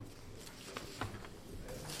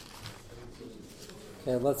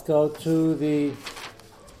Okay, let's go to the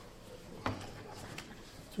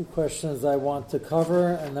two questions I want to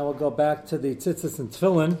cover, and then we'll go back to the tzitzis and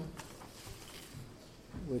tefillin,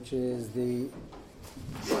 which is the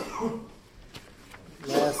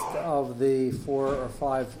last of the 4 or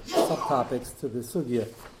 5 subtopics to the sugya.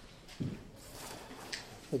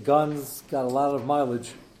 The guns got a lot of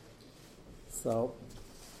mileage. So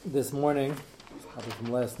this morning, probably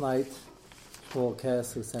from last night, Paul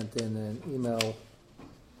Cass, who sent in an email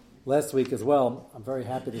last week as well, I'm very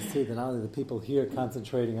happy to see that not only the people here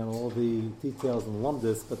concentrating on all the details and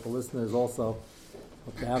lumdis, but the listeners also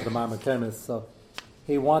hope to have the marmatemis. So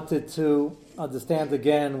he wanted to understand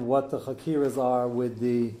again what the chakiras are with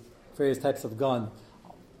the various types of gun.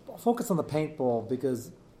 I'll focus on the paintball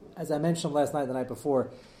because, as I mentioned last night, the night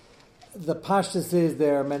before, the pashtus is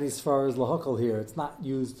there are many svaras lahakal here. It's not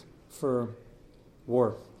used for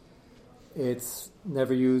war. It's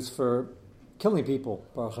never used for killing people,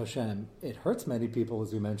 Baruch Hashem. It hurts many people,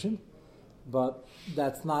 as we mentioned, but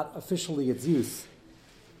that's not officially its use.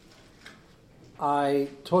 I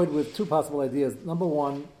toyed with 2 possible ideas. Number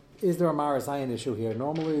one, is there a marasayan issue here?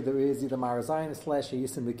 Normally there is either marasayan / a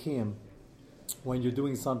yisim dekiyim when you're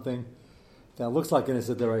doing something that looks like an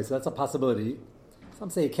issa deraisa. So that's a possibility.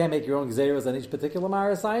 Some say you can't make your own gzeiros on each particular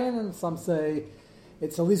marasayan, and some say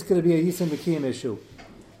it's at least going to be a yisim dekiyim issue.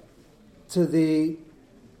 To the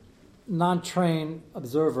non-trained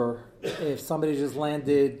observer, if somebody just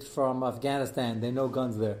landed from Afghanistan, they know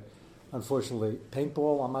guns there, unfortunately.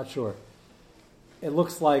 Paintball, I'm not sure. It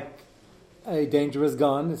looks like a dangerous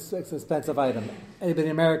gun. It's an expensive item. Anybody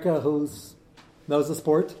in America who knows the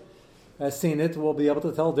sport, has seen it, will be able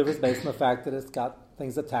to tell the difference based on the fact that it's got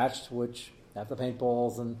things attached, which have the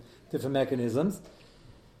paintballs and different mechanisms.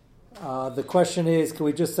 The question is, can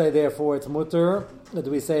we just say, therefore, it's mutter? Or do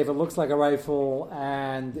we say if it looks like a rifle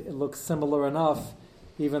and it looks similar enough,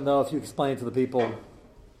 even though if you explain to the people,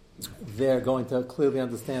 they're going to clearly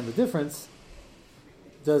understand the difference?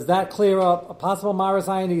 Does that clear up a possible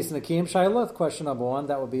marasayan is in a kiyim shayla? Question number 1,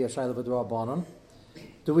 that would be a shayla v'dra bonon.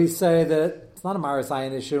 Do we say that it's not a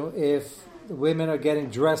marasayan issue if women are getting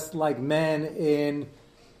dressed like men in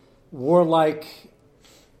warlike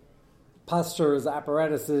postures,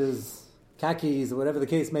 apparatuses, khakis, whatever the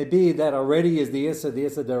case may be, that already is the issa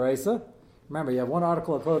deraisa? Remember, you have one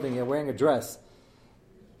article of clothing, you're wearing a dress.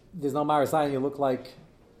 There's no marasayan, you look like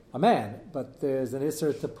a man, but there's an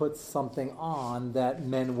issa to put something on that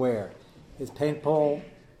men wear. Is paintball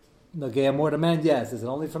nagea more to men? Yes. Is it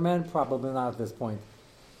only for men? Probably not at this point.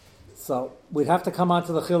 So we'd have to come on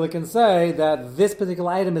to the chilik and say that this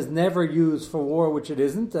particular item is never used for war, which it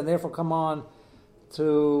isn't, and therefore come on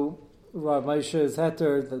to Rav Moshe's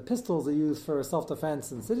heter, the pistols are used for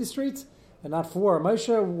self-defense in city streets and not for war.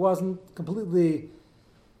 Moshe wasn't completely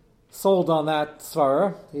sold on that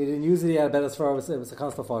svara. He didn't use it, he had a better svara, it was a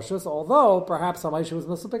constant fashus, although perhaps Moshe was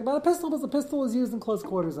mistaken about a pistol, because the pistol is used in close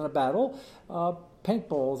quarters in a battle.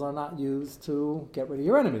 Paintballs are not used to get rid of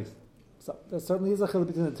your enemies. So there certainly is a chiluk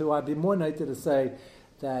between the two. I'd be more naked to say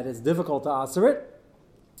that it's difficult to answer it,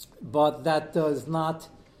 but that does not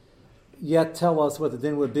yet tell us what the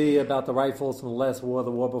din would be about the rifles from the last war,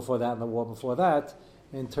 the war before that, and the war before that,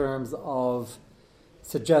 in terms of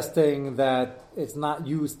suggesting that it's not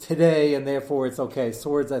used today and therefore it's okay.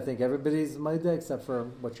 Swords, I think everybody's minhag, except for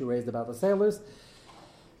what you raised about the sailors.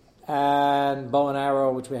 And bow and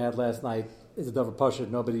arrow, which we had last night, is a dover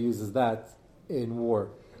pashut. Nobody uses that in war.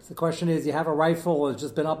 So the question is, you have a rifle that's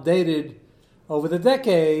just been updated over the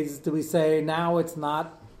decades. Do we say now it's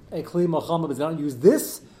not a kli milchama because they don't use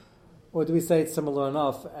this? Or do we say it's similar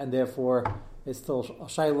enough, and therefore it's still a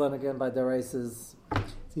shayla? And again, by deraisa,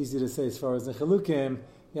 it's easy to say as far as the chilukim,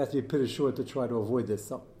 you have to be pretty sure to try to avoid this.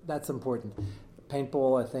 So that's important.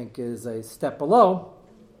 Paintball, I think, is a step below,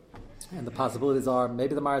 and the possibilities are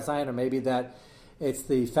maybe the marasayan, or maybe that it's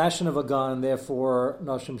the fashion of a gun, therefore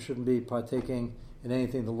Nashim shouldn't be partaking in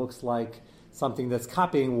anything that looks like something that's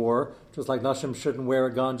copying war, just like Nashim shouldn't wear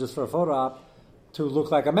a gun just for a photo op to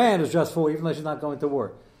look like a man is just for, even though she's not going to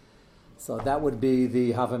war. So that would be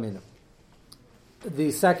the havamina.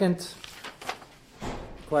 The second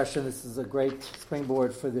question, this is a great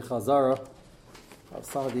springboard for the chazara of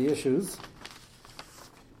some of the issues.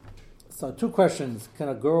 So 2 questions. Can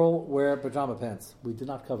a girl wear pajama pants? We did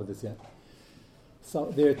not cover this yet.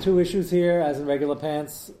 So there are 2 issues here, as in regular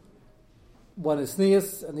pants. One is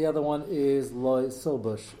sneas, and the other one is loy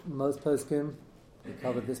silbush. Most poskim, we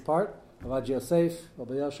covered this part. Avad Yosef,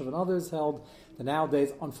 Rabbi Yosef, and others held that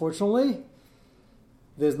nowadays, unfortunately,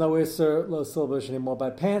 there's no Isser Lo Silbush anymore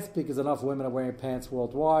by pants, because enough women are wearing pants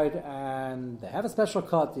worldwide, and they have a special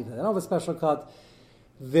cut. Even if they don't have a special cut,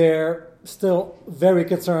 They're still very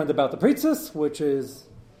concerned about the priestess, which is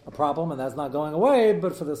a problem, and that's not going away.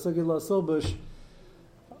 But for the Sugi Lo Silbush,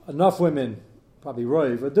 enough women, probably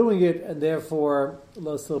Roiv, are doing it, and therefore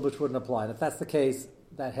Lo Silbush wouldn't apply. And if that's the case,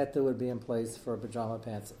 that heter would be in place for pajama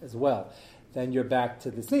pants as well. Then you're back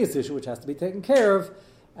to the sneeze issue, which has to be taken care of.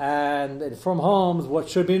 And in from homes, what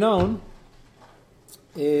should be known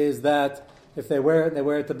is that if they wear it, they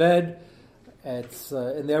wear it to bed. It's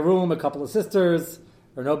in their room, a couple of sisters,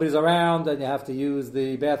 or nobody's around, and you have to use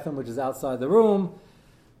the bathroom, which is outside the room,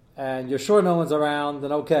 and you're sure no one's around,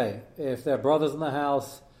 then okay. If there are brothers in the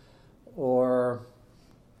house, or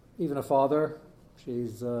even a father,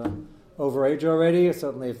 she's over age already, or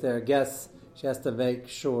certainly if there are guests, she has to make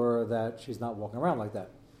sure that she's not walking around like that,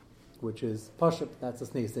 which is pashut. That's a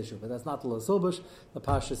sneeze issue, but that's not the lo silbush. The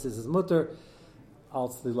pashut is his mutter,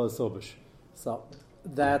 also the lo silbush. So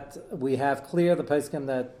that we have clear the poskim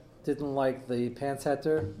that didn't like the pants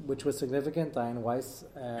heter, which was significant. Diane Weiss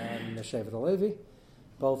and Meshevet Alevi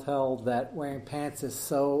both held that wearing pants is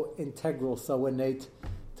so integral, so innate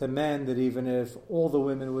to men that even if all the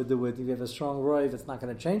women would do it, if you have a strong roiv, it's not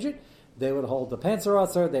going to change it. They would hold the pants are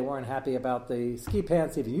usher. They weren't happy about the ski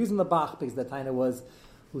pants, even using the bach, because the taina was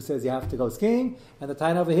who says you have to go skiing, and the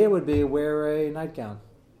taina over here would be wear a nightgown.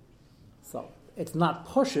 So it's not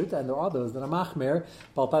pushut, and there are those that are machmir,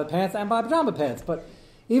 both by the pants and by pajama pants. But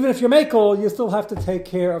even if you're makel, you still have to take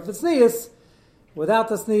care of the sneeze. Without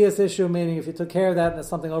the sneeze issue, meaning if you took care of that and there's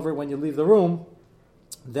something over it when you leave the room,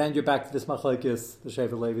 then you're back to this machlokes, the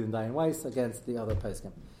Shevet Levi and Diane Weiss, against the other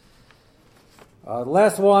poskim. The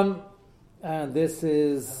last one, and this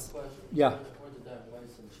is... Yeah. According to Diane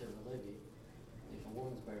Weiss and Shevet Levi, if a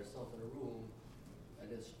woman's by herself in a room, I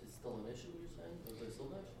guess it's still an issue, you're saying? Is there still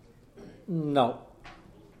an issue? No.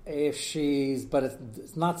 If she's... But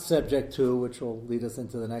it's not subject to, which will lead us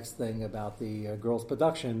into the next thing about the girls'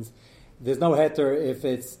 productions. There's no heter if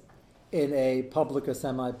it's in a public or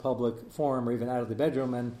semi-public forum or even out of the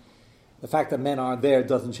bedroom, and the fact that men aren't there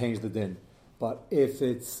doesn't change the din. But if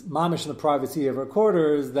it's mamish in the privacy of her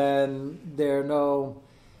quarters, then there are no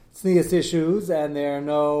sneeze issues and there are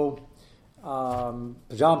no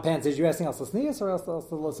pajama pants. Is you asking else the sneeze or else the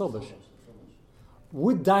lo silbush?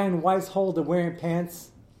 Would Diane Weiss hold the wearing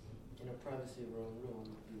pants in a privacy of her own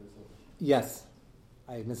room? Yes.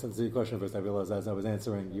 I misunderstood your question first. I realized as I was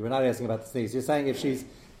answering. You were not asking about the sneeze. You're saying if she's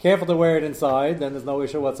careful to wear it inside, then there's no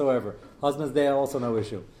issue whatsoever. Husband's there, also no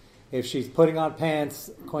issue. If she's putting on pants,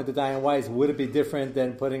 according to Diane Weiss, would it be different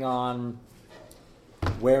than putting on,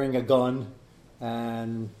 wearing a gun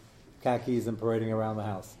and khakis and parading around the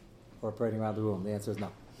house or parading around the room? The answer is no.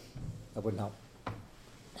 That wouldn't help.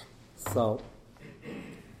 So,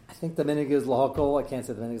 I think the minhag is lahakol. I can't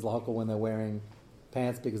say the minhag is lahakol when they're wearing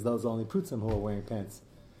pants, because those are only prutzim who are wearing pants.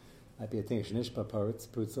 Might be a thing shnishpa parrots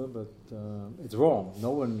prutza, but it's wrong.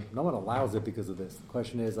 No one allows it because of this. The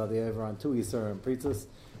question is, are they ever on two Yisur and pritzas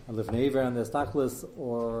and live neighbor on their staklis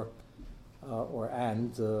or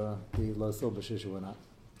the lo silbush issue or not?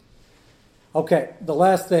 Okay, the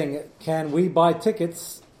last thing: can we buy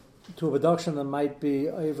tickets to a production that might be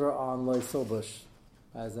over on lo silbush,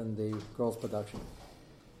 as in the girls' production?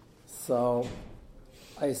 So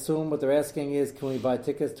I assume what they're asking is, can we buy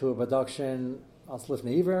tickets to a production on Slif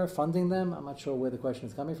Neiver, funding them? I'm not sure where the question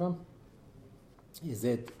is coming from. Is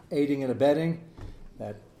it aiding and abetting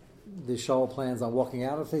that the show plans on walking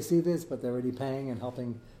out if they see this, but they're already paying and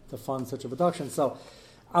helping to fund such a production? So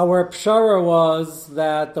our pshara was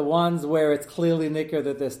that the ones where it's clearly nicker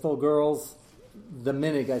that they're still girls, the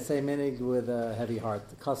minhag, I say minhag with a heavy heart,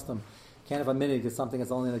 the custom. Can't have a minhag is something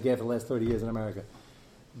that's only in the gap for the last 30 years in America.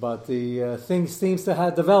 But the thing seems to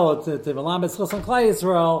have developed to Melamed Schus and Klai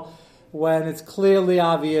Yisrael when it's clearly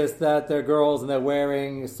obvious that they're girls and they're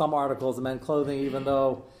wearing some articles of men's clothing, even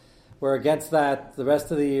though we're against that the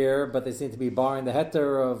rest of the year, but they seem to be barring the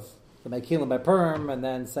heter of the Mekilim by Perm and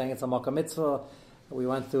then saying it's a Makkah Mitzvah. We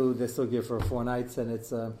went through this sugya for 4 nights, and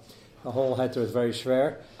it's the whole heter is very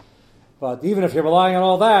schwer. But even if you're relying on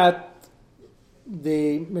all that,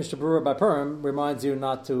 the Mishnah Berurah by Perm reminds you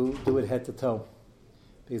not to do it head to toe.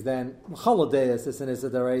 Because then, Chaladeus is an Issa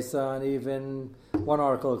Daraisa, and even one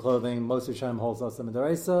article of clothing, most of Shem holds us in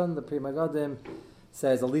Daraisa, and the Pri Megadim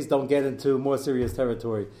says at least don't get into more serious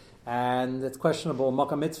territory. And it's questionable.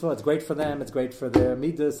 Makkah Mitzvah, it's great for them, it's great for their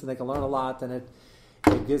midas, and they can learn a lot, and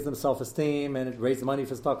it gives them self-esteem, and it raises money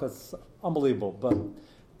for stock. It's unbelievable. But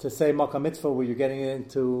to say Makkah Mitzvah where you're getting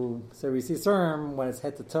into Seris Yisrael when it's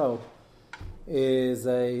head to toe is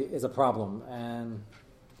a problem. And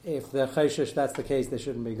if they're chayshish, that's the case, they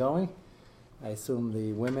shouldn't be going. I assume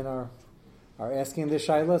the women are asking this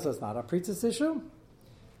shaila, so it's not a priestess issue.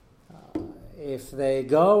 If they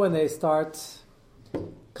go and they start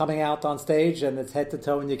coming out on stage and it's head to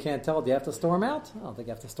toe and you can't tell, do you have to storm out? I don't think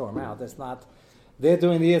you have to storm out. That's not. They're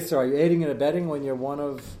doing the Isser. Are you aiding and abetting when you're one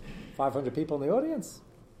of 500 people in the audience?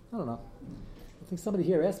 I don't know. I think somebody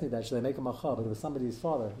here asked me that. Should I make a macha? But it was somebody's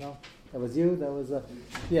father. No? That was you? That was...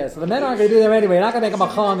 yeah, so the men aren't going to be there anyway. You're not going to make a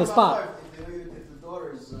macha on the spot. If the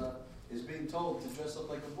daughter is being told to dress up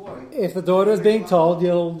like a boy... If the daughter is being told,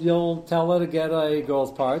 you'll tell her to get a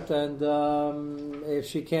girl's part, and if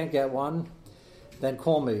she can't get one, then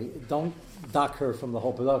call me. Don't dock her from the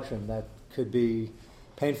whole production. That could be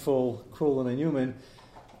painful, cruel, and inhuman.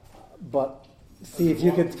 But see if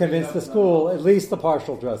you could convince the school at least a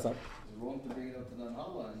partial dress-up.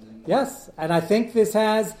 Yes, and I think this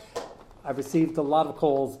has... I've received a lot of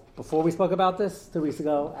calls before we spoke about this 2 weeks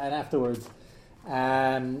ago and afterwards,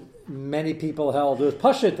 and many people held it was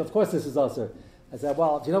Pashit. Of course, this is usher. I said,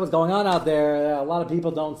 well, if you know what's going on out there, a lot of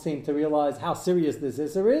people don't seem to realize how serious this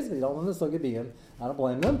Isser is. They don't understand it. I don't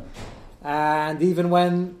blame them. And even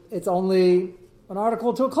when it's only an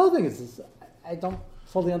article to a clothing, I don't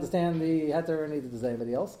fully understand the heter, neither does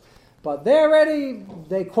anybody else. But they're ready.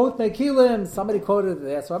 They quote Mekilim. Somebody quoted the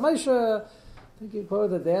Esra Moshe. I think he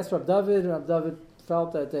quoted that they asked Rab David. Rab David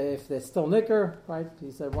felt that if they're still nicker, right?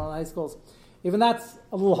 He said one of the high schools. Even that's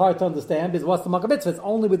a little hard to understand because what's the Makkah Mitzvah? It's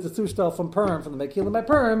only with the Sushtel from Purim, from the Mekilim by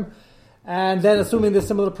Purim, and then assuming they're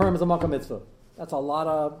similar to Purim as a Makkah Mitzvah. That's a lot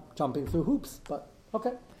of jumping through hoops, but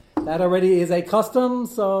okay. That already is a custom,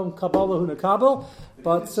 so Kabbalah hu nekabel,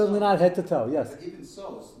 but certainly not head to toe, yes. But even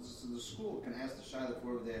so the school can ask the Shiloh for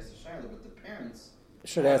whatever they ask the Shiloh, but the parents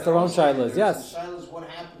should ask their own Shilohs, yes. The Shilohs, what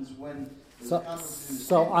happens when...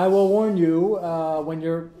 So I will warn you, when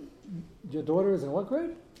your daughter is in what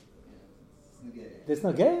grade? There's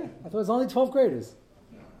no gay? I thought it was only 12th graders.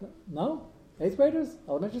 No? 8th graders?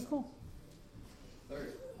 Elementary school?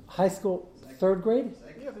 Third. High school? Third grade?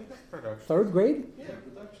 Yeah, they got production. Third grade? Yeah,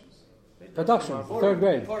 productions. Production, third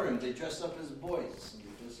grade. Purim, they dress up as boys.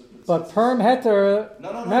 But Purim Heter,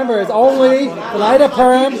 No, remember, it's only the night of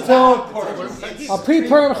Purim till a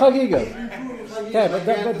pre-Purim Chagiga. Okay, but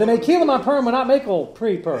the Mekilim on Purim will not make all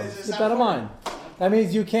pre-Purim. Keep that in mind. That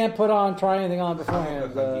means you can't try anything on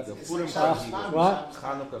beforehand. What?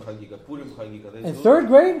 In third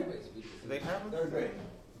grade? They have Third grade.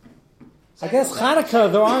 I guess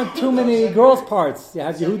Hanukkah, there aren't too many girls' parts. You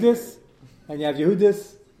have Yehudis, and you have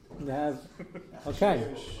Yehudis, and you have...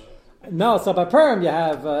 Okay. No, so by Purim you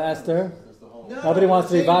have Esther. Nobody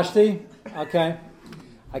wants to be Vashti. Okay.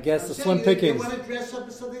 I guess the slim pickings. You want to dress up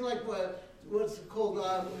as something like what's it called?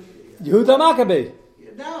 Yehuda Maccabee.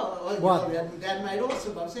 No, that might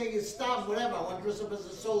also. But I'm saying it's stop, whatever. I want to dress up as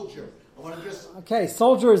a soldier. I want to dress. Okay,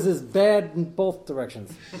 soldiers is bad in both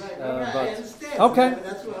directions. Right, I understand. Okay.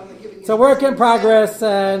 That's what I'm giving you. It's a work in progress,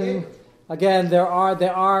 and again, there are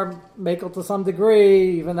makel to some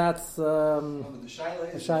degree. Even that's The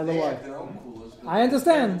Shiloh way. have their own coolers. I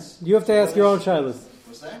understand. You have to ask your own shilas.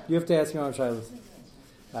 What's that? You have to ask your own shilas.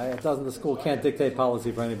 It doesn't. The school can't dictate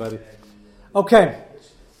policy for anybody. Okay.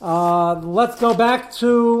 Let's go back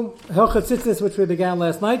to Hilchot Tzitzis, which we began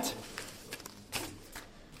last night.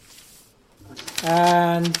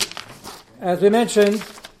 And as we mentioned,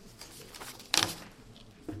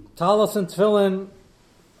 Tallis and tefillin,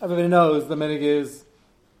 everybody knows the minhag is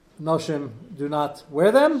Noshim do not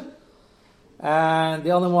wear them, and the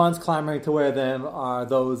only ones clamoring to wear them are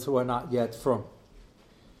those who are not yet frum,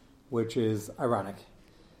 which is ironic.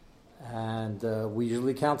 And we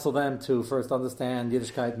usually counsel them to first understand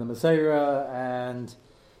Yiddishkeit and the Messiah and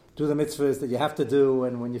do the mitzvahs that you have to do,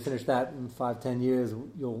 and when you finish that in 5-10 years,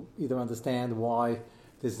 you'll either understand why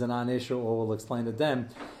this is a non-issue or we'll explain to them.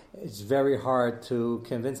 It's very hard to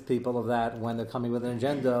convince people of that when they're coming with an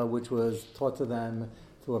agenda which was taught to them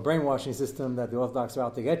through a brainwashing system that the Orthodox are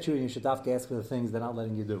out to get you, and you should have to ask for the things they're not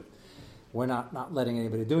letting you do. We're not letting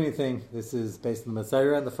anybody do anything. This is based on the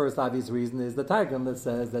Messiah, and the first obvious reason is the Targum that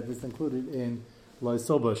says that this is included in Lo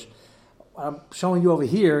Sobush. What I'm showing you over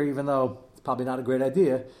here, even though it's probably not a great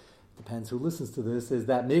idea, depends who listens to this, is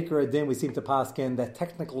that Maker Adin, we seem to paskin that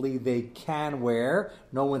technically they can wear.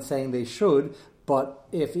 No one's saying they should, but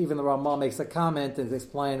if even the Ramah makes a comment and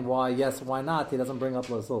explain why yes, why not, he doesn't bring up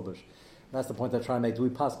Lo Sobush. That's the point I try to make. Do we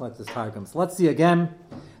paskin like this Targum? So let's see again.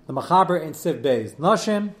 The Machaber in Siv Beis.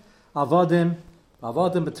 Noshim, Avodim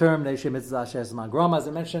beterm Neshim Mitzvah Ashes Zman Grom, as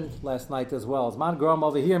I mentioned last night as well. Zman Grom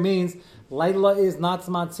over here means Laila is not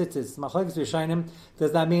Zman Tzitzis. Machlokes Rishonim,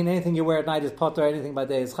 does that mean anything you wear at night is potter, anything by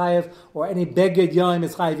day is chayev, or any beged yom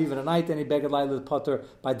is chayev even at night, any beged Laila is potter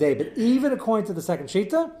by day? But even according to the second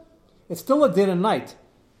shita, it's still a din at night.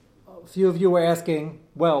 A few of you were asking,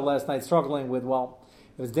 last night struggling with,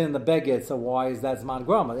 It was din in the beged, so why is that Zman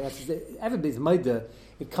Grama? The answer is everybody's Maida.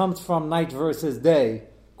 It comes from night versus day.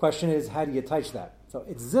 Question is, how do you touch that? So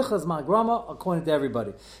it's Zicha Zman Grama according to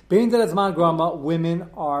everybody. Being that it's Zman Grama, women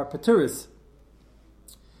are Paturis.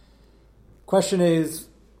 Question is,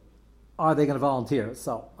 are they going to volunteer?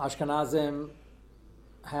 So Ashkenazim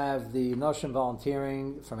have the notion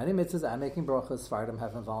volunteering for many mitzvahs and making brachas. Sephardim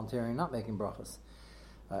have them volunteering, not making brachas.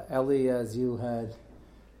 Eli, as you had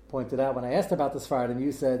pointed out, when I asked about the Sephardim,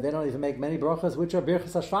 you said they don't even make many brachas, which are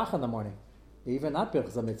birchas hashvach in the morning, even not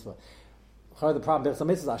birchas mitzvah. The problem birchas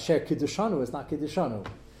mitzvah is asher kiddushanu, it's not kiddushanu.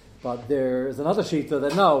 But there's another shita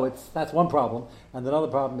that no, that's one problem, and another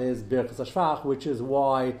problem is birchas hashvach, which is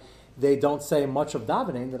why they don't say much of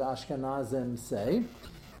davening that Ashkenazim say.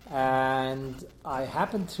 And I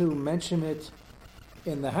happened to mention it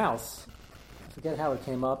in the house. I forget how it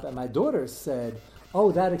came up, and my daughter said,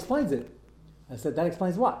 "Oh, that explains it." I said, "That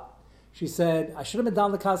explains what?" She said, "I should have been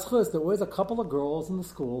down the Kazchus. There was a couple of girls in the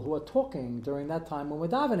school who were talking during that time when we're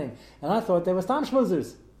davening, and I thought they were stam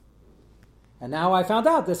schmoozers. And now I found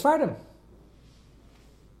out they're Sephardim."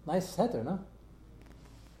 Nice heter, no?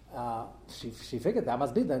 She figured that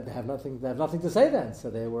must be that they have nothing to say then. So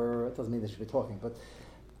they were. It doesn't mean they should be talking, but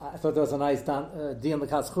I thought there was a nice di in the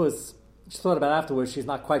Kazchus. She thought about it afterwards. She's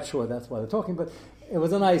not quite sure that's why they're talking, but it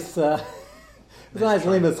was a nice. It was a nice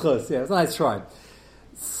limas chus. Yeah, it was a nice try.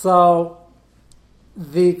 So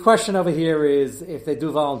the question over here is, if they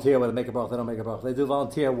do volunteer, whether they make a bracha, they don't make a bracha. If they do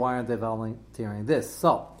volunteer, why aren't they volunteering this?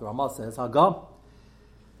 So the Ramah says, "Hagam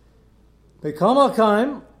bekom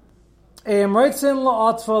akaim emreitzin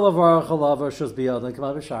la'atfal avarach alav shus biyad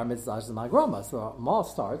k'mal b'shar mitzvah zman grama." So the Ramah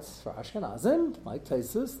starts for Ashkenazim, like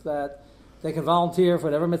Tallis, that they can volunteer for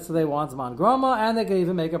whatever mitzvah they want, zman grama, and they can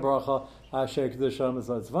even make a bracha. Asher kedusham is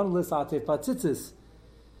zvan lis atif patzitzis.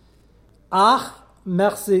 Ach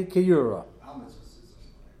merci kiyura.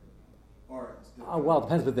 Well, it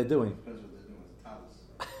depends what they're doing. Depends what they're doing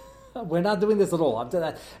with Tallis. We're not doing this at all.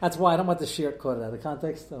 That's why I don't want the shir quoted out of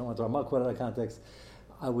context. I don't want the Ramah quoted out of context.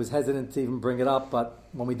 I was hesitant to even bring it up, but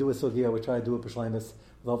when we do a sugya, we try to do it b'shleimus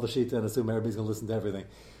with all the shita and assume everybody's going to listen to everything.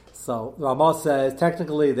 So the Ramah says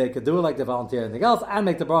technically they could do it like they volunteer anything else and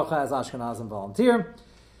make the bracha as Ashkenazim volunteer.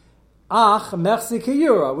 Ach merci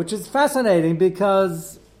kiyura, which is fascinating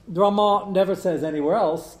because the Ramah never says anywhere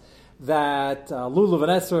else that lulav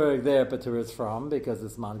and esrog they're paturis from because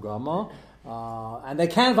it's man grama, and they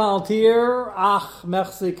can volunteer. Ach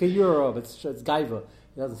merci kiyura, but it's gaiva.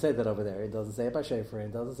 He doesn't say that over there. He doesn't say it by shefer.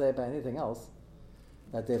 He doesn't say it by anything else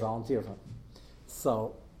that they volunteer from.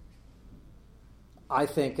 So I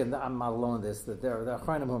think, and I'm not alone in this, that there are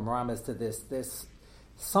chayim who maramis to this. There's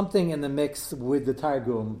something in the mix with the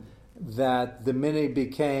Targum that the minhag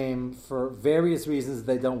became, for various reasons,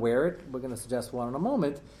 they don't wear it. We're going to suggest one in a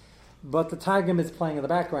moment. But the Targum is playing in the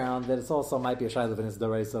background that it also might be a shayla in its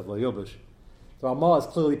deraisa of lo yubush. The Ramah is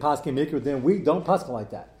clearly paskin mikra, then we don't paskin like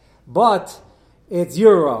that. But it's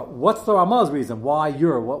Yura. What's the Ramah's reason? Why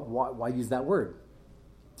Yura? Why use that word?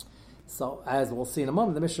 So, as we'll see in a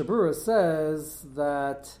moment, the Mishnah Berurah says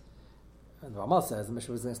that, and the Ramah says, the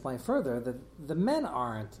Mishnah was going to explain further, that the men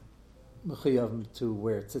aren't mechiyav to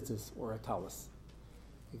wear tzitzis or a tallis.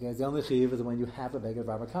 Because the only chiyav is when you have a beggar of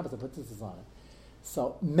Rabbi Kabbas to put tzitzis on it.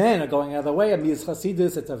 So men are going out of their way. Amiz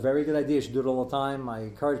Chasidus, it's a very good idea. You should do it all the time. I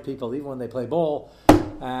encourage people, even when they play ball,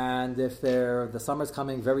 and if the summer's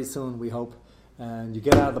coming very soon, we hope, and you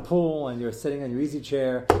get out of the pool and you're sitting on your easy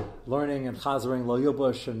chair, learning and chazering lo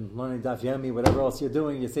yubush and learning daf yomi, whatever else you're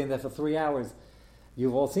doing, you're sitting there for 3 hours.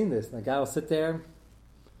 You've all seen this. And the guy will sit there.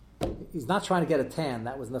 He's not trying to get a tan.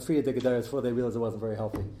 That was in the Friya de Gedaris before they realized it wasn't very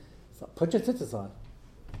healthy. So put your tzitzis on.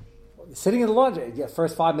 You're sitting in the laundry. Yeah,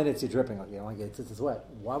 first 5 minutes you're dripping. You don't want to get your tzitzis wet.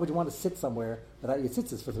 Why would you want to sit somewhere without your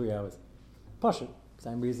tzitzis for 3 hours? Push it.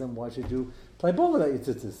 Same reason why should you play ball without your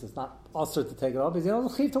tzitzis? It's not usher to take it off because you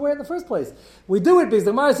don't have to wear it in the first place. We do it because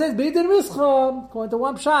the Gemara says, "B'idin mischa." According to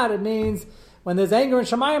one pshat, it means when there's anger in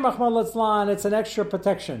Shemayim Rachman Litzlan, it's an extra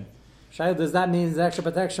protection. Shayla, does that mean extra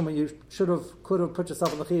protection when you could have put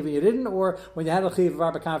yourself in the chiv and you didn't, or when you had a chiv of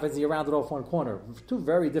Arba Conference and you rounded off one corner? Two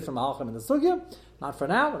very different mahalchim in the sugya. Not for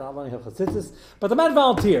now, we're not learning Chassidus. But the men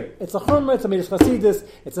volunteer. It's a chumrah, it's a midas Chassidus,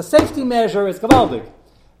 it's a safety measure, it's gavaldik,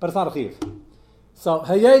 but it's not a chiv. So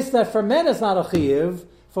hayes that for men it's not a chiv.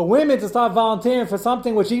 For women to start volunteering for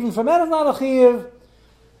something which even for men is not a chiv,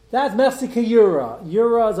 that's Mersika Yura.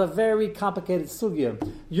 Yura is a very complicated sugya.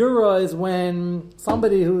 Yura is when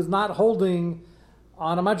somebody who's not holding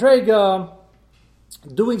on a madrega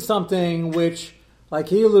doing something which, like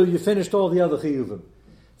Hilu, you finished all the other chiyuvim.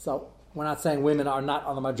 So we're not saying women are not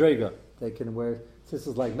on the madrega. They can wear This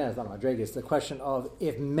is like men, it's not madrega. It's the question of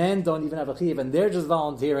if men don't even have a chiyuv and they're just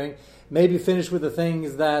volunteering, maybe finish with the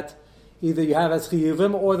things that either you have as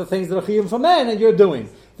chiyuvim or the things that are chiyuvim for men and you're doing.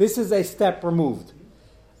 This is a step removed.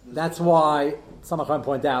 That's why some Achronim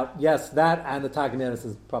point out, yes, that and the Tag Miyanis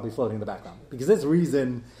is probably floating in the background. Because this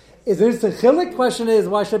reason is an instant chilik. Question is,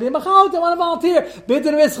 why should I be a machal? They want to volunteer.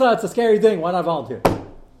 Bidin Mischa, it's a scary thing. Why not volunteer?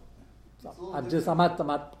 So I'm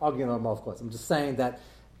not arguing on them, of course. I'm just saying that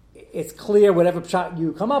it's clear whatever pshat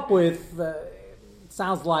you come up with, it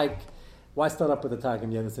sounds like, why start up with the Tag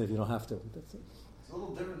Miyanis if you don't have to? That's it. It's a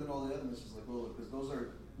little different than all the other missions, like because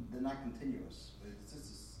they're not continuous.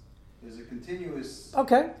 There's a continuous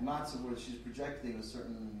matzah where she's projecting a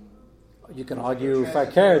certain. You can argue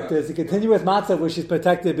fakert. There's a continuous matzah where she's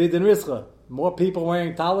protected bidin rischa. More people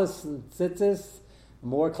wearing tallis and tzitzis,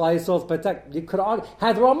 more klai yisrael's protect. You could argue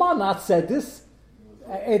had Ramah not said this.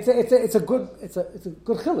 It's a good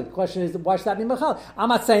chilik. Question is, why should that be machal? I'm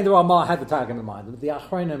not saying the Ramah had the targum in mind. The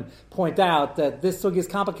Achronim point out that this sugi is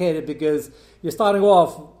complicated because you're starting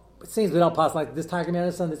off. It seems we don't pass like this targum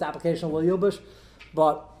and this application of Yilbush,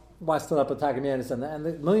 but why stood up a targum and the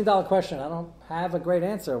 $1 million question? I don't have a great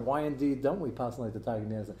answer. Why indeed don't we pass like the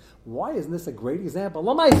targum? Why isn't this a great example?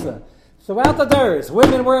 Lamaisa. Throughout the Durs,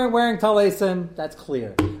 women wearing talesim, that's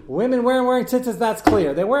clear. Women wearing tzitzis, that's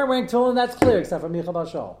clear. They wearing tefillin, that's clear, except for Micha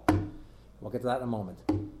Bashal. We'll get to that in a moment.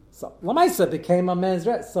 So, Lamaisa became a men's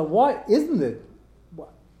dress. So why isn't it?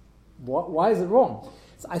 Why is it wrong?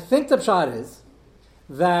 So I think the pshat is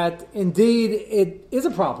that indeed it is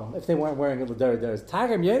a problem if they weren't wearing it with Durs.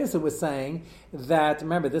 Targum Yedus was saying that,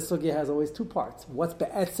 remember, this sugya has always two parts. What's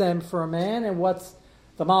be'etzem for a man and what's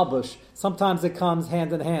the malbush. Sometimes it comes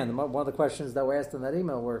hand in hand. One of the questions that were asked in that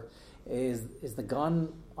email were, is the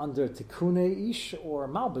gun under tikkunei ish or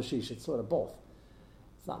malbush ish? It's sort of both.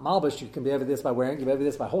 It's not malbush. You can be over this by wearing, you can be over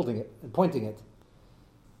this by holding it and pointing it.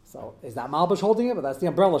 So is that malbush holding it? But that's the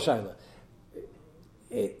umbrella shaila.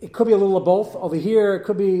 It could be a little of both. Over here, it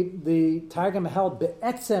could be the targum held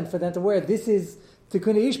be'etzem for them to wear. This is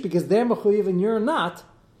tikkunei ish because they're mechuyev and you're not.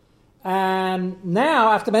 And now,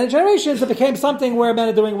 after many generations, it became something where men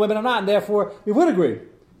are doing, women are not, and therefore we would agree.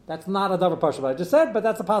 That's not a double parsha, what I just said, but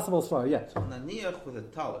that's a possible story, yeah. So, naniach with a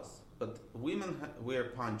talis, but women wear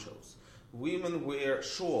ponchos. Women wear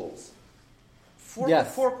shawls.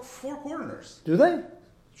 Four corners. Do they?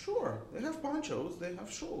 Sure. They have ponchos, they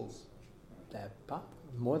have shawls.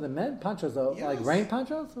 More than men? Ponchos, though? Yes. Like rain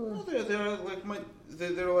ponchos? Or? No, they're like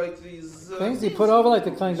they're like these things you put over, like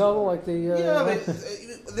the klein gadol, like the.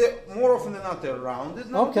 They're more often than not they're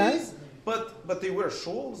rounded nowadays. Okay. But they wear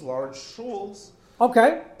shawls, large shawls.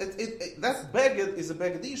 Okay. That beged is a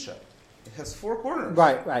beged isha. It has four corners.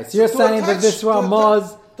 Right. So you're saying that this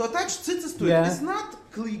Ramaz to attach tzitzis to it is not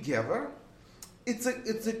kli gever. It's a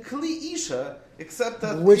kli isha, except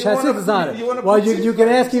that which has tzitzis on it. Well, you can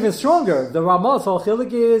ask even stronger. The Ramaz whole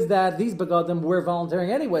chilik is that these begadim we're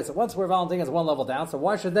volunteering anyway. So once we're volunteering, it's one level down. So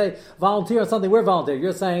why should they volunteer on something we're volunteering?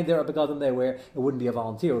 You're saying there are begadim they wear. It wouldn't be a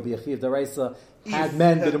volunteer. It would be a chiv deraisa had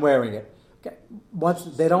men been wearing it. Okay. Once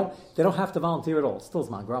they don't have to volunteer at all. It's still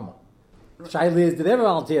Zman Grama. Shaili is, did they ever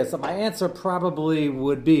volunteer? So my answer probably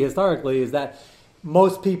would be historically is that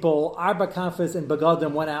most people, Arba Kanfis and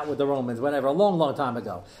Begadim went out with the Romans, whenever, a long, long time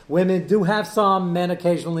ago. Women do have some, men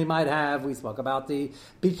occasionally might have. We spoke about the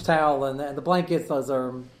beach towel and the blankets. Those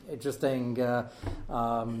are interesting side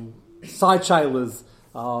shilas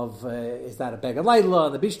of, is that a Begad Laila?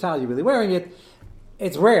 And the beach towel, you're really wearing it.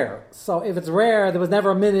 It's rare. So if it's rare, there was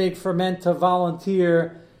never a minhag for men to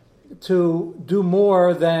volunteer to do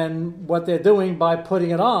more than what they're doing by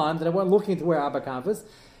putting it on. They weren't looking to wear Arba Kanfis.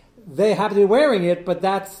 They happen to be wearing it, but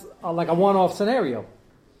that's like a one-off scenario.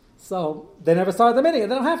 So they never started the minhag. They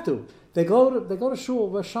don't have to. They go to shul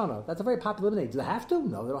Rosh Hashanah. That's a very popular minhag. Do they have to?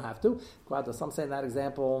 No, they don't have to. Some say in that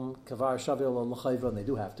example, Kavar Shavil or L'chayva, and they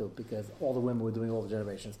do have to because all the women were doing all the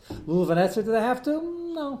generations. Lulav and Esther, do they have to?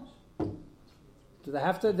 No. Do they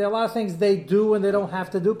have to? There are a lot of things they do and they don't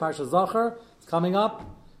have to do. Parsha Zachar, it's coming up.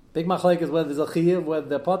 Big machlek is whether there's a chiyuv, whether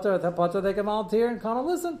the potter they can volunteer and kind of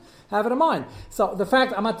listen, have it in mind. So the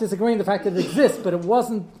fact, I'm not disagreeing the fact that it exists, but it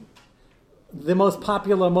wasn't the most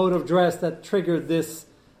popular mode of dress that triggered this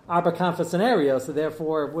Arba Kanfa scenario, so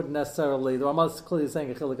therefore it wouldn't necessarily, the Ramah is clearly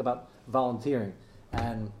saying a chilik about volunteering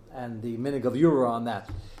and the minhag of Yura on that.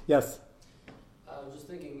 Yes? I was just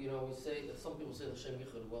thinking, we say, some people say the Shem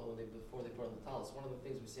Yichud before they put on the Tallis. One of the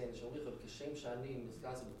things we say in the Shem Yichud, Kishem Shani,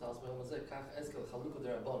 Miskasi, the Tallis, Kach Eskel, Chaluka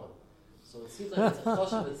Derabana. So it seems like it's a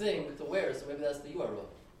chashuv thing to wear, so maybe that's the URL.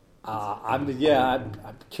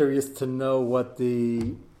 I'm curious to know what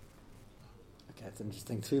the. Okay, it's an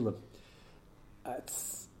interesting tefillah.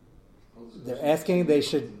 They're asking they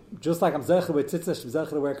should, just like I'm zecher with tzitzis, zecher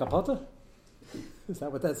to wear kapota? Is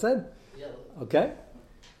that what that said? Yeah. Okay.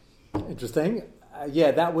 Interesting.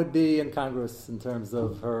 Yeah, that would be incongruous in terms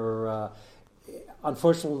of her.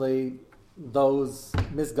 Unfortunately, those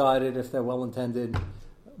misguided, if they're well-intended,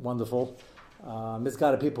 wonderful.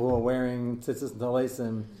 Misguided people who are wearing tzitzis and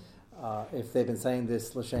talesim, if they've been saying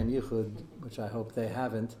this l'shem yichud, which I hope they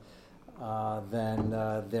haven't, then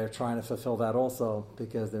they're trying to fulfill that also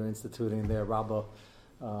because they're instituting their rabbah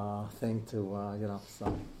thing to,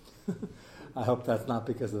 so I hope that's not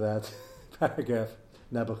because of that paragraph.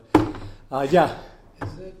 Nebuch. Yeah.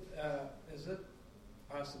 Is it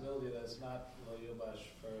a possibility that it's not lo yubash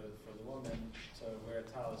for the woman to wear a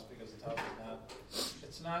tallis because the tallis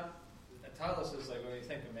it's not, a tallis is like when you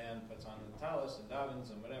think a man puts on the tallis and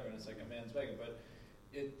davens and whatever, and it's like a man's beggar, but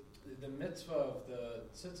the mitzvah of the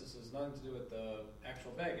tzitzis has nothing to do with the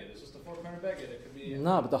actual beggar. It's just a four-corner beggar. It could be...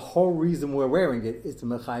 No, but the whole reason we're wearing it is to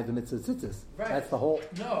mechayiv the mitzvah tzitzis. Right. That's the whole...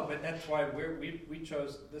 No, but that's why we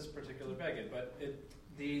chose this particular beggar. But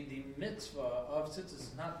the mitzvah of tzitzis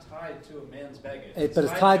is not tied to a man's beggar. But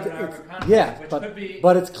it's tied to an to... contract, Yeah, which but, could be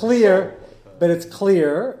but it's clear... But it's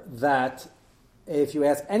clear that if you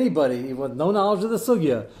ask anybody with no knowledge of the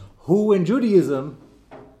sugya, who in Judaism...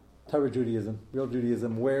 Torah Judaism, real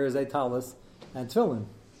Judaism, wears a tallis and tefillin?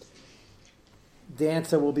 The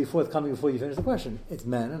answer will be forthcoming before you finish the question. It's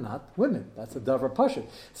men and not women. That's a davar pashut.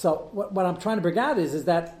 So what I'm trying to bring out is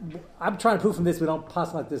that I'm trying to prove from this we don't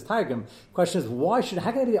pass like this targum. The question is,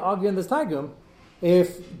 how can anybody argue in this targum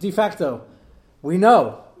if de facto we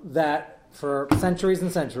know that for centuries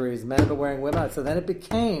and centuries men have been wearing women? So then it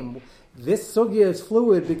became, this sugya is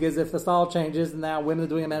fluid because if the style changes and now women are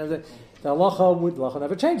doing it, men are doing it, the halacha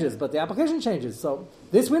never changes, but the application changes. So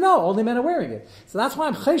this we know, only men are wearing it. So that's why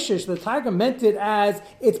I'm cheshish. The Targum meant it as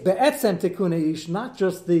it's be'etzem tikkun ish, not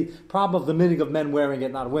just the problem of the minhag of men wearing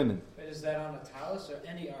it, not women. But is that on a tallis or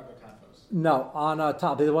any arba kanfos? No, on a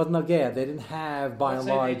top. There wasn't a gad. They didn't have, by Let's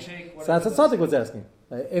and large. So that's what Sadiq was asking.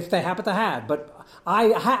 If they happen to have. But I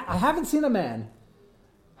haven't seen a man.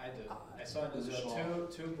 I did. I saw in Israel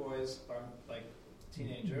two boys, like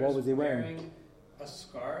teenagers. What was he wearing? A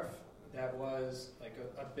scarf. That was like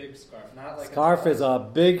a big scarf, not like scarf is a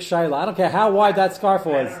big shayla. I don't care how wide that scarf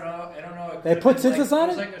was. I don't know. They put tzitzis on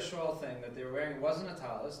it? It was like a shawl thing that they were wearing. It wasn't a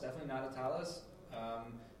tallis, definitely not a tallis,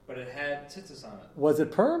 but it had tzitzis on it. Was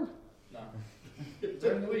it perm? No.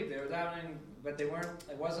 During the week they were downing, but they weren't.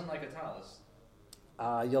 It wasn't like a tallis.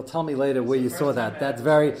 You'll tell me later where you saw that. That's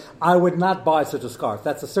very... I would not buy such a scarf.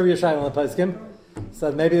 That's a serious shayla on the Peskim.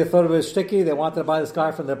 So maybe they thought it was shticky. They wanted to buy the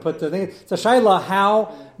scarf and they put the thing. It's a shayla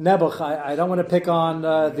how Nebuch. I don't want to pick on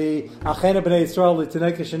the Achena B'nai Yisrael, the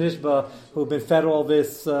Tanekh Shenishba, who've been fed all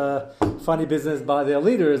this funny business by their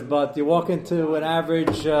leaders. But you walk into an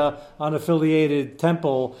average unaffiliated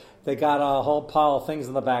temple, they got a whole pile of things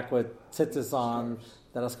in the back with tzitzis on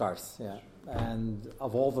that are scarves. Yeah, and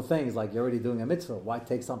of all the things, like you're already doing a mitzvah, why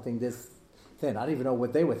take something this thin? I don't even know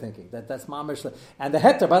what they were thinking. That's mamish. And the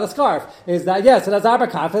heter by the scarf is that, yes, it has arba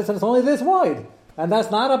kafis and it's only this wide. And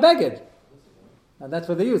that's not a beged. And that's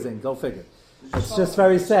what they're using. Go figure. It's just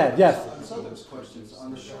very sad. Yes? On Sodom's questions,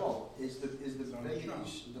 on the shawl, is the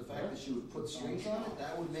fact that she would put strings on it,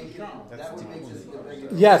 that would make it the beged.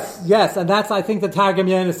 Yes. And that's, I think, the Targum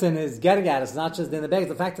Yonason is getting at. It's not just in the beged.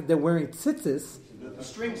 The fact that they're wearing tzitzis. The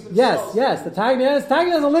strings themselves. Yes. The Targum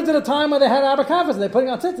Yonason lived at a time where they had arba kafis and they're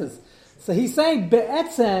putting on tzitzis. So he's saying,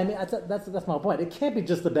 be'etzem, that's my point. It can't be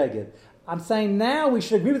just the beged. I'm saying now we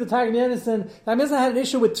should agree with the Targum Yonason. Targum Yonason had an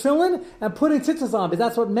issue with tefillin and putting tzitzis on, because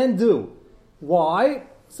that's what men do. Why?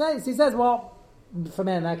 He says, well, for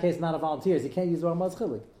men in that case, not a volunteers. You can't use Ramaz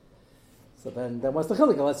Chilik. So then what's the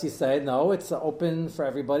chilik? Unless you say, no, it's open for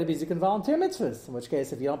everybody because you can volunteer mitzvahs. In which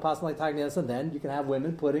case, if you don't pass like Targum Yonason, then you can have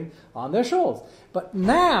women putting on their shawls. But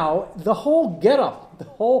now, the whole get-up, the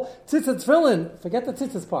whole tzitzit tefillin, forget the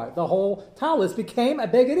tzitzit part, the whole talis became a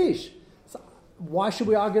begedish. So why should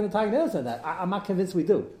we argue in the Targum Yonason that? I'm not convinced we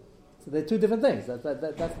do. So they're two different things. That's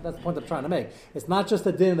the point I'm trying to make. It's not just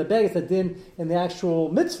a din in the beg, it's a din in the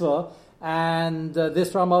actual mitzvah. And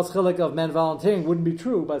this Ramal's chilik of men volunteering wouldn't be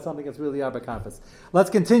true by something that's really arba kafis.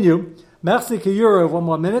 Let's continue. Merci kiyura, 1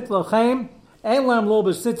 more minute. L'chaim, ein lam lo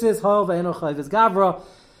b'tzitzis, hov eino chayv v'zgavra,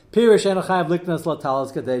 pirish eino chayv liknas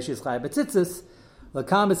l'talis kadesh yischayv b'tzitzis,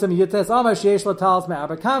 l'kam b'sim yites amar sheyesh l'talis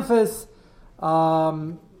me'arba kafis.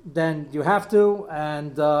 Then you have to,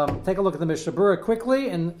 and take a look at the Mishnah Berurah quickly,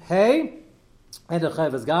 and hey, eino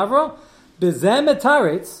chayv v'zgavra, b'zem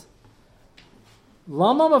etaritz,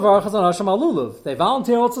 Lama mavarchas on Hashem aluluv. They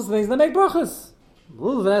volunteer all sorts of things. They make brachas.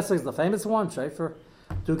 Luluv in Essex is the famous one. Shayfer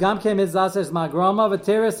Du gamke mit zases magrama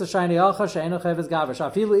v'teres the shiny alcha she'eno cheves gaver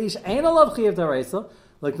shafilu ish ein alav chiyav daraisa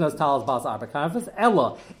like nos talis bas arba conference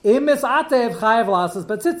ella imis atev chayav lasses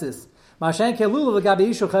betzitzis mashen kelulu v'gabi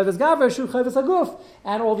ishu cheves gaver shu cheves aguf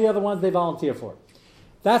and all the other ones they volunteer for.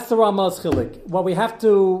 That's the Ramah's chilik. What we have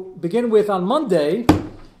to begin with on Monday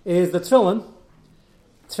is the tefillin.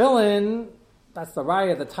 Tefillin, that's the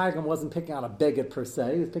raya. The Targum wasn't picking on a beged per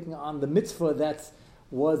se. He was picking on the mitzvah that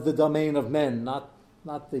was the domain of men, not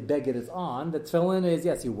the beged it's on. The tefillin is,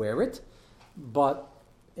 yes, you wear it, but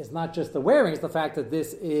it's not just the wearing. It's the fact that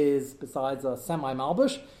this is, besides a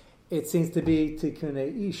semi-malbush, it seems to be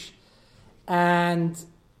tikkunei ish. And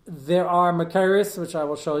there are makaris, which I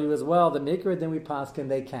will show you as well, the mikra, then we paskin,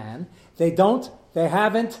 they can. They don't, they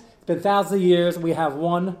haven't. It's been thousands of years. We have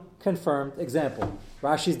one confirmed example.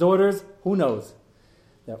 Rashi's daughters, who knows?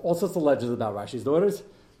 There are all sorts of legends about Rashi's daughters.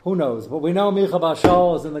 Who knows? But we know Micha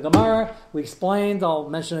Bashal is in the Gemara. We explained, I'll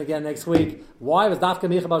mention again next week, why was Dafka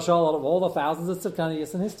Micha Bashal out of all the thousands of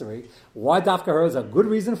Tzidkaniyas in history? Why Dafka her is a good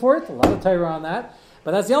reason for it. A lot of Torah on that.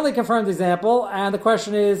 But that's the only confirmed example. And the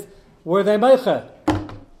question is, were they Meicha?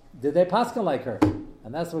 Did they paskin like her?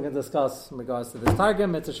 And that's what we're going to discuss in regards to this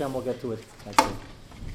Targum. Mitzvah Hashem, we'll get to it next week.